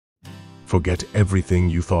Forget everything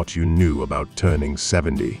you thought you knew about turning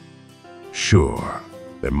 70. Sure,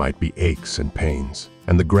 there might be aches and pains,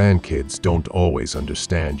 and the grandkids don't always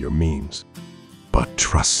understand your memes. But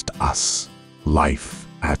trust us, life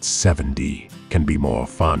at 70 can be more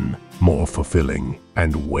fun, more fulfilling,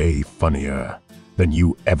 and way funnier than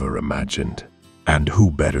you ever imagined. And who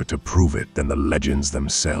better to prove it than the legends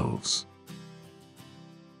themselves?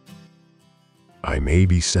 I may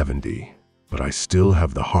be 70, but I still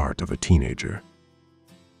have the heart of a teenager.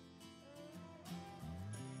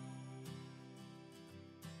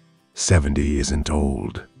 '70 isn't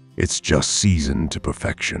old, it's just seasoned to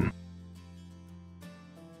perfection.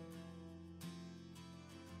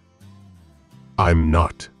 I'm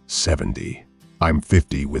not 70. I'm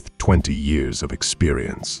 50 with 20 years of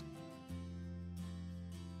experience.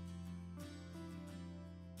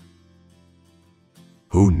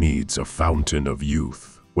 Who needs a fountain of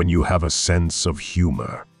youth when you have a sense of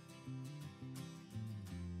humor?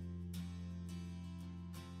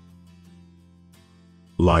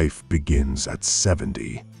 Life begins at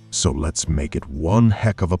 70, so let's make it one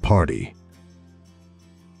heck of a party.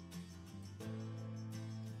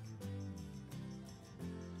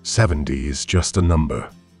 '70 is just a number,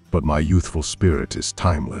 but my youthful spirit is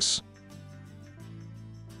timeless.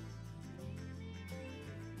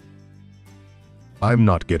 I'm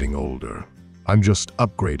not getting older. I'm just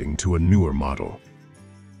upgrading to a newer model.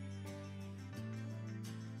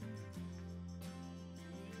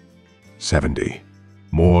 '70.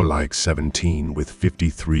 More like 17 with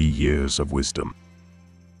 53 years of wisdom.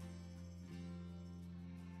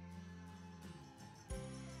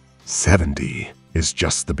 '70 is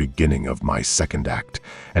just the beginning of my second act,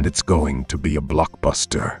 and it's going to be a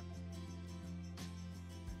blockbuster.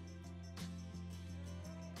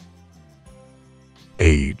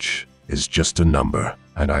 Age is just a number,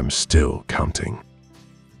 and I'm still counting.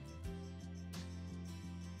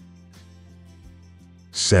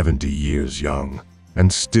 70 years young,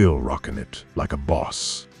 and still rocking it like a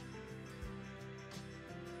boss.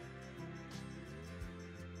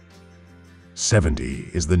 '70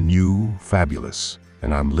 is the new fabulous,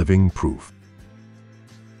 and I'm living proof.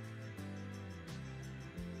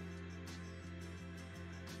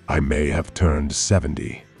 I may have turned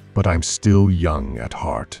 70, but I'm still young at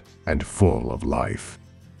heart and full of life.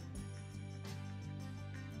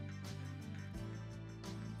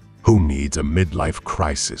 Who needs a midlife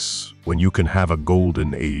crisis when you can have a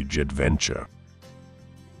golden age adventure?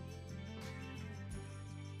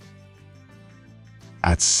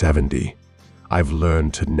 At 70, I've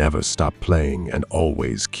learned to never stop playing and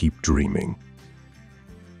always keep dreaming.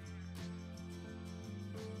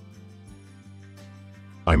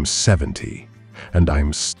 I'm 70, and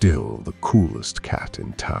I'm still the coolest cat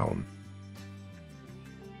in town.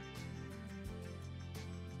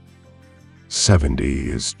 70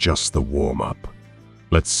 is just the warm-up.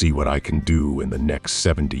 Let's see what I can do in the next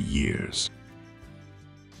 70 years.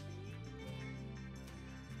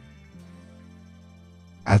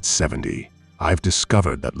 At 70, I've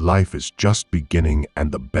discovered that life is just beginning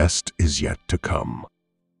and the best is yet to come.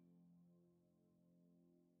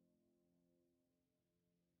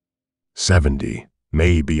 '70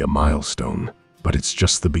 may be a milestone, but it's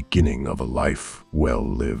just the beginning of a life well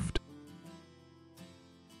lived.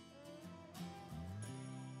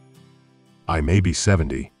 I may be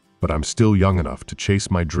 70, but I'm still young enough to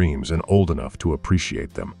chase my dreams and old enough to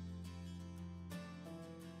appreciate them.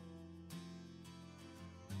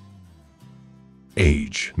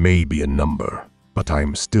 Age may be a number, but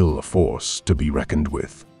I'm still a force to be reckoned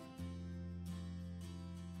with.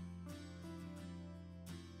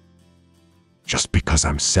 Just because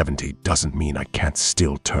I'm 70 doesn't mean I can't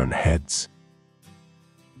still turn heads.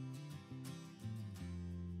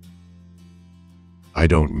 I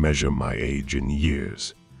don't measure my age in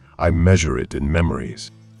years. I measure it in memories.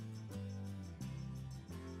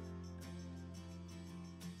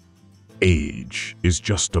 Age is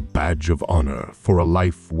just a badge of honor for a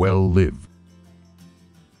life well lived.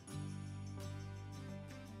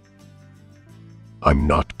 I'm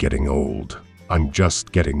not getting old. I'm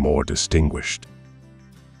just getting more distinguished.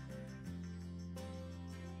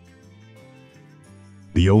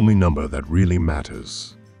 The only number that really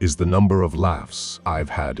matters is the number of laughs I've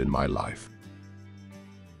had in my life.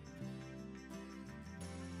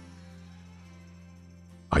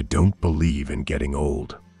 I don't believe in getting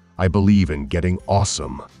old. I believe in getting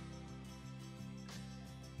awesome.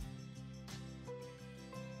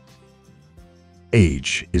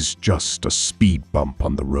 Age is just a speed bump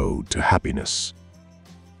on the road to happiness.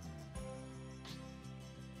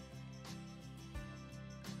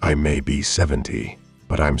 I may be 70,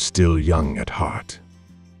 but I'm still young at heart.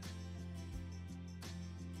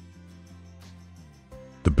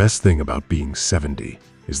 The best thing about being 70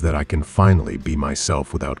 is that I can finally be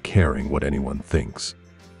myself without caring what anyone thinks.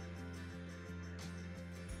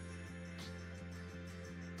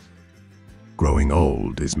 Growing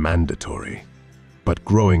old is mandatory, but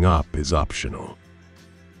growing up is optional.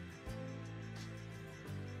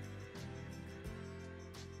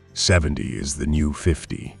 70 is the new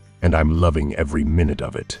 50, and I'm loving every minute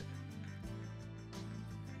of it.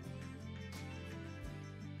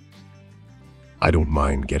 I don't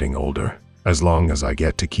mind getting older, as long as I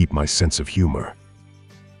get to keep my sense of humor.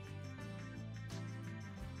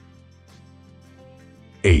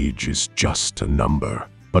 Age is just a number,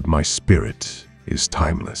 but my spirit is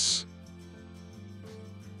timeless.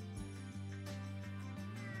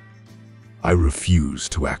 I refuse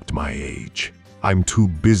to act my age. I'm too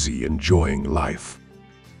busy enjoying life.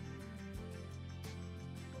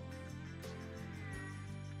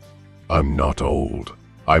 I'm not old.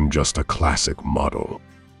 I'm just a classic model.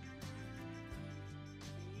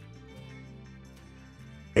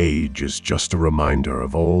 Age is just a reminder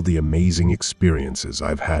of all the amazing experiences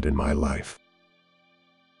I've had in my life.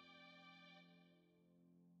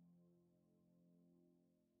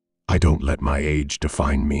 I don't let my age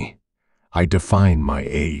define me. I define my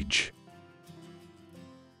age.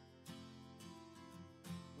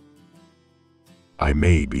 I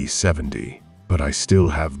may be 70, but I still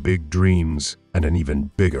have big dreams and an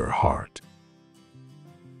even bigger heart.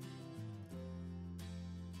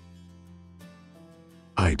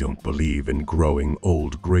 I don't believe in growing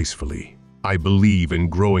old gracefully. I believe in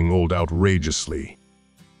growing old outrageously.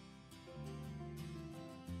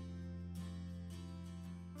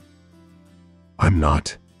 I'm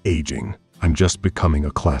not aging. I'm just becoming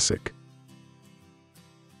a classic.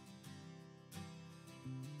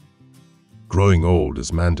 Growing old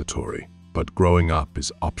is mandatory, but growing up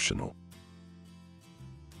is optional.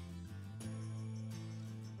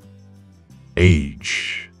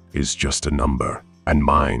 Age is just a number, and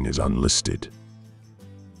mine is unlisted.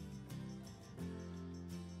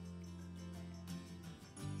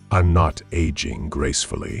 I'm not aging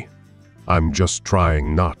gracefully. I'm just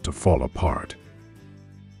trying not to fall apart.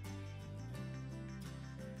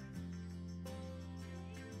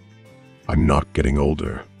 I'm not getting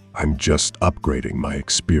older. I'm just upgrading my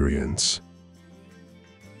experience.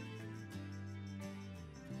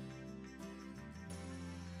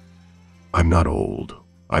 I'm not old.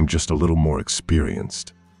 I'm just a little more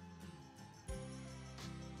experienced.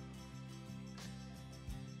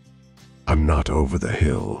 I'm not over the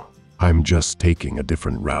hill. I'm just taking a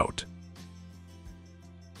different route.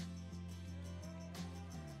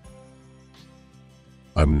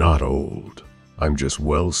 I'm not old. I'm just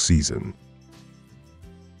well-seasoned.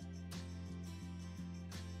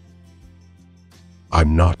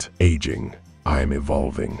 I'm not aging. I'm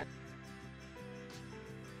evolving.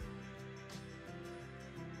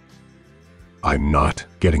 I'm not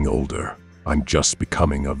getting older. I'm just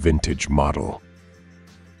becoming a vintage model.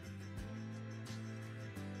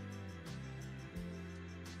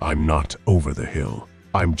 I'm not over the hill.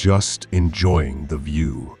 I'm just enjoying the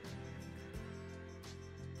view.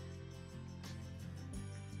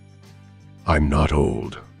 I'm not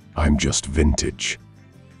old. I'm just vintage.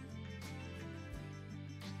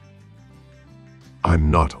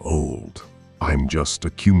 I'm not old. I'm just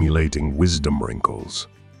accumulating wisdom wrinkles.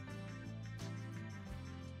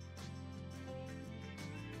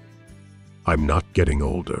 I'm not getting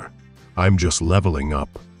older. I'm just leveling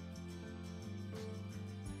up.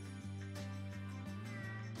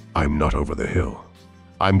 I'm not over the hill.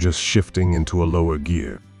 I'm just shifting into a lower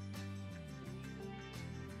gear.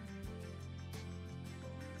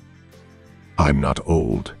 I'm not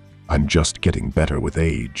old. I'm just getting better with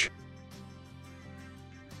age.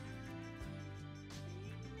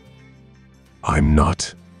 I'm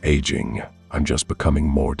not aging. I'm just becoming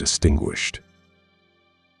more distinguished.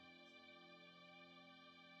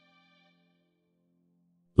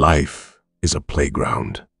 Life is a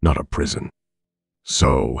playground, not a prison.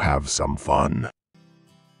 So have some fun.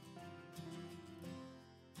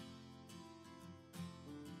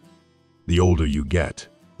 The older you get,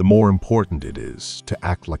 the more important it is to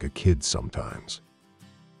act like a kid sometimes.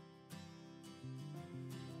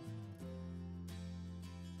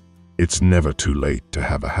 It's never too late to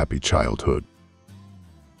have a happy childhood.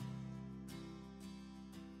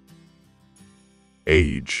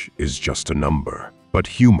 Age is just a number, but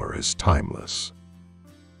humor is timeless.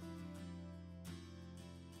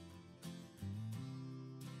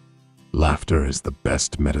 Laughter is the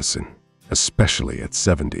best medicine, especially at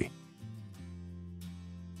 70.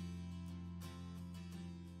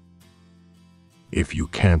 If you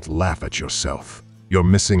can't laugh at yourself, you're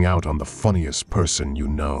missing out on the funniest person you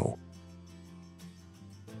know.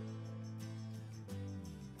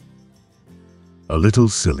 A little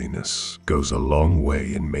silliness goes a long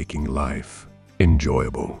way in making life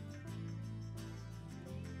enjoyable.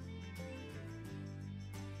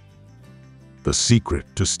 The secret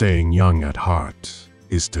to staying young at heart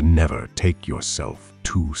is to never take yourself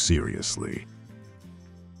too seriously.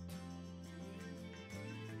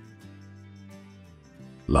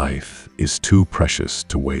 Life is too precious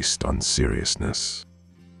to waste on seriousness.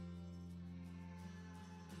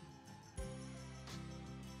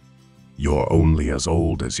 You're only as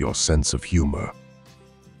old as your sense of humor.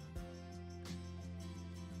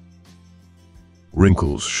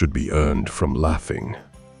 Wrinkles should be earned from laughing,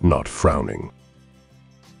 not frowning.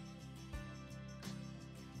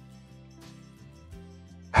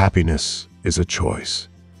 Happiness is a choice,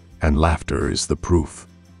 and laughter is the proof.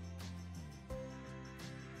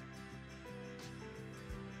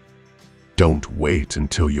 Don't wait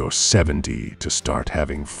until you're 70 to start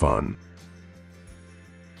having fun.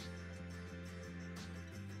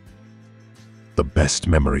 The best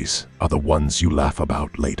memories are the ones you laugh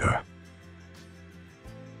about later.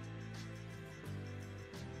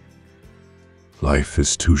 Life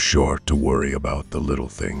is too short to worry about the little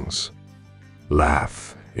things.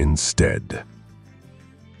 Laugh instead.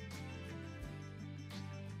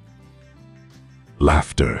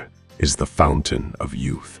 Laughter is the fountain of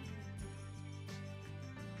youth.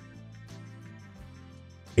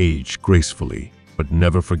 Age gracefully, but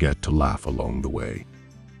never forget to laugh along the way.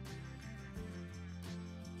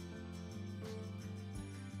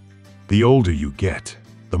 The older you get,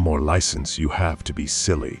 the more license you have to be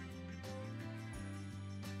silly.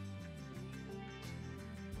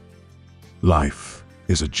 Life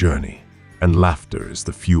is a journey, and laughter is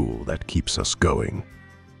the fuel that keeps us going.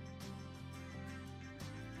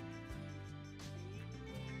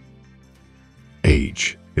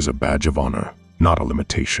 Age is a badge of honor, not a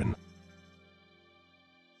limitation.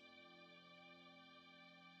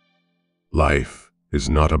 Life is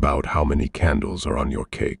not about how many candles are on your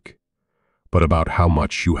cake, but about how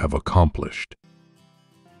much you have accomplished.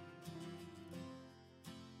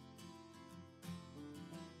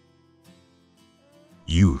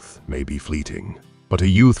 Youth may be fleeting, but a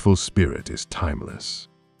youthful spirit is timeless.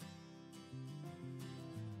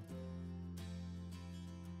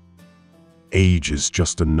 Age is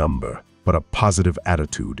just a number, but a positive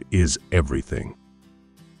attitude is everything.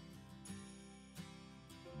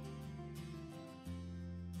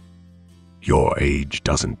 Your age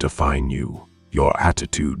doesn't define you. Your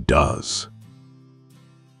attitude does.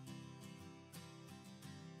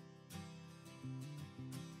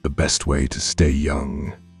 The best way to stay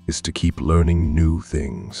young is to keep learning new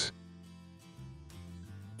things.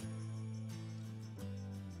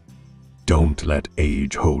 Don't let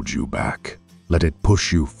age hold you back. Let it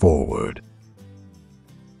push you forward.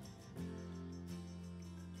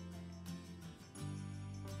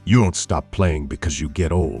 You don't stop playing because you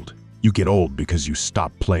get old. You get old because you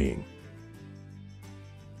stop playing.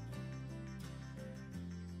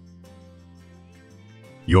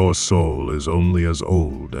 Your soul is only as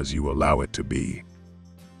old as you allow it to be.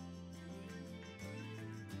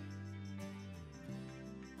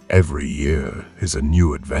 Every year is a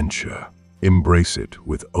new adventure. Embrace it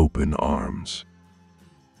with open arms.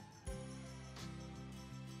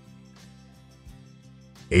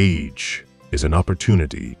 Age is an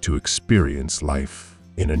opportunity to experience life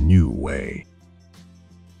in a new way.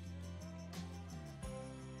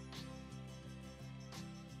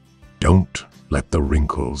 Don't let the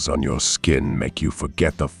wrinkles on your skin make you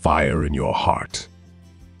forget the fire in your heart.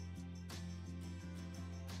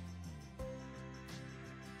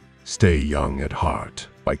 Stay young at heart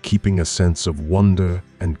by keeping a sense of wonder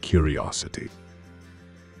and curiosity.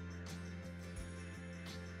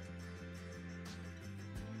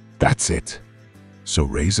 That's it. So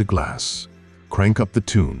raise a glass, crank up the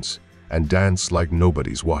tunes, and dance like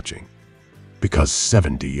nobody's watching. Because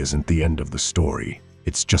 70 isn't the end of the story.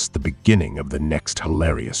 It's just the beginning of the next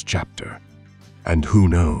hilarious chapter. And who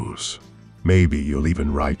knows, maybe you'll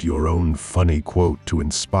even write your own funny quote to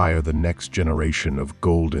inspire the next generation of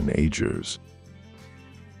golden agers.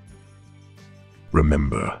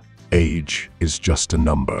 Remember, age is just a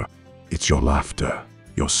number. It's your laughter,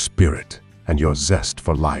 your spirit, and your zest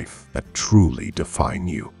for life that truly define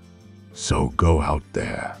you. So go out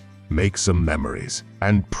there, make some memories,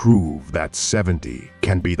 and prove that 70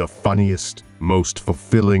 can be the funniest, most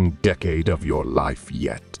fulfilling decade of your life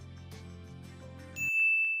yet.